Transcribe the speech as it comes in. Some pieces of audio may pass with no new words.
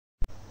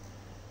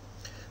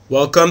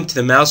Welcome to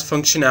the mouse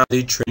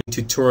functionality training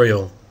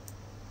tutorial.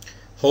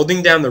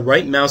 Holding down the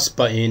right mouse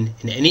button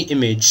in any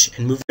image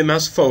and moving the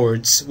mouse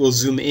forwards will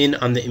zoom in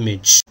on the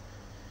image.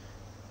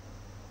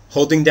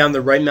 Holding down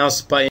the right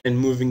mouse button and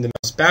moving the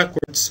mouse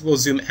backwards will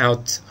zoom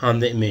out on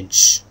the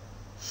image.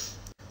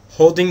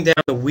 Holding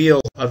down the wheel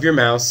of your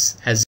mouse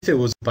as if it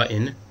was a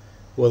button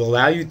will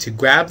allow you to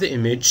grab the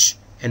image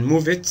and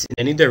move it in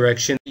any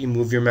direction that you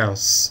move your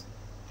mouse.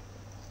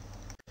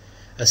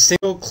 A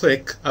single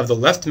click of the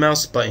left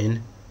mouse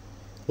button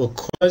will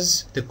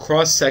cause the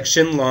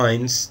cross-section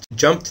lines to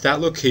jump to that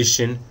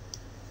location,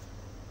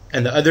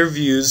 and the other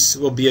views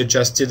will be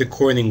adjusted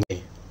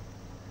accordingly.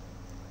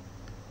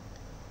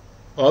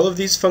 All of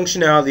these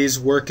functionalities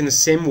work in the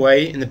same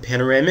way in the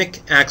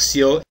panoramic,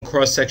 axial, and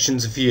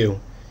cross-sections view.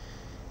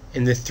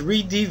 In the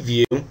 3D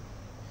view,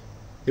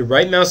 the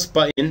right mouse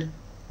button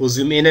will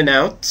zoom in and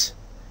out,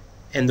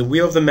 and the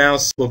wheel of the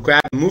mouse will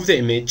grab and move the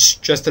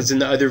image just as in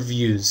the other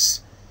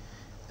views.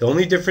 The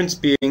only difference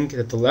being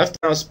that the left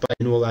mouse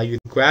button will allow you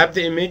to grab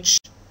the image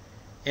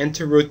and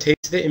to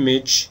rotate the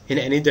image in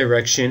any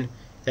direction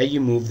that you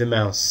move the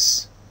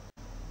mouse.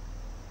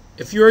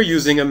 If you are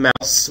using a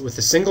mouse with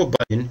a single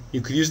button,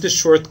 you could use the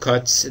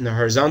shortcuts in the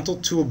horizontal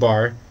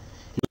toolbar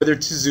in order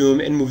to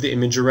zoom and move the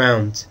image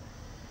around.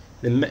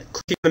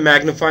 Clicking the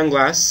magnifying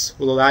glass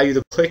will allow you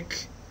to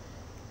click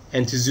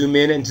and to zoom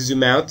in and to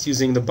zoom out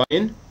using the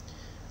button,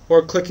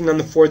 or clicking on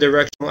the 4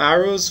 directional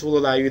arrows will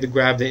allow you to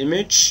grab the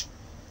image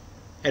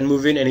and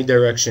move in any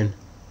direction.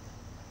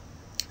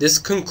 This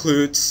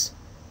concludes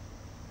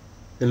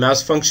the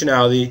mouse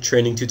functionality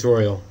training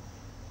tutorial.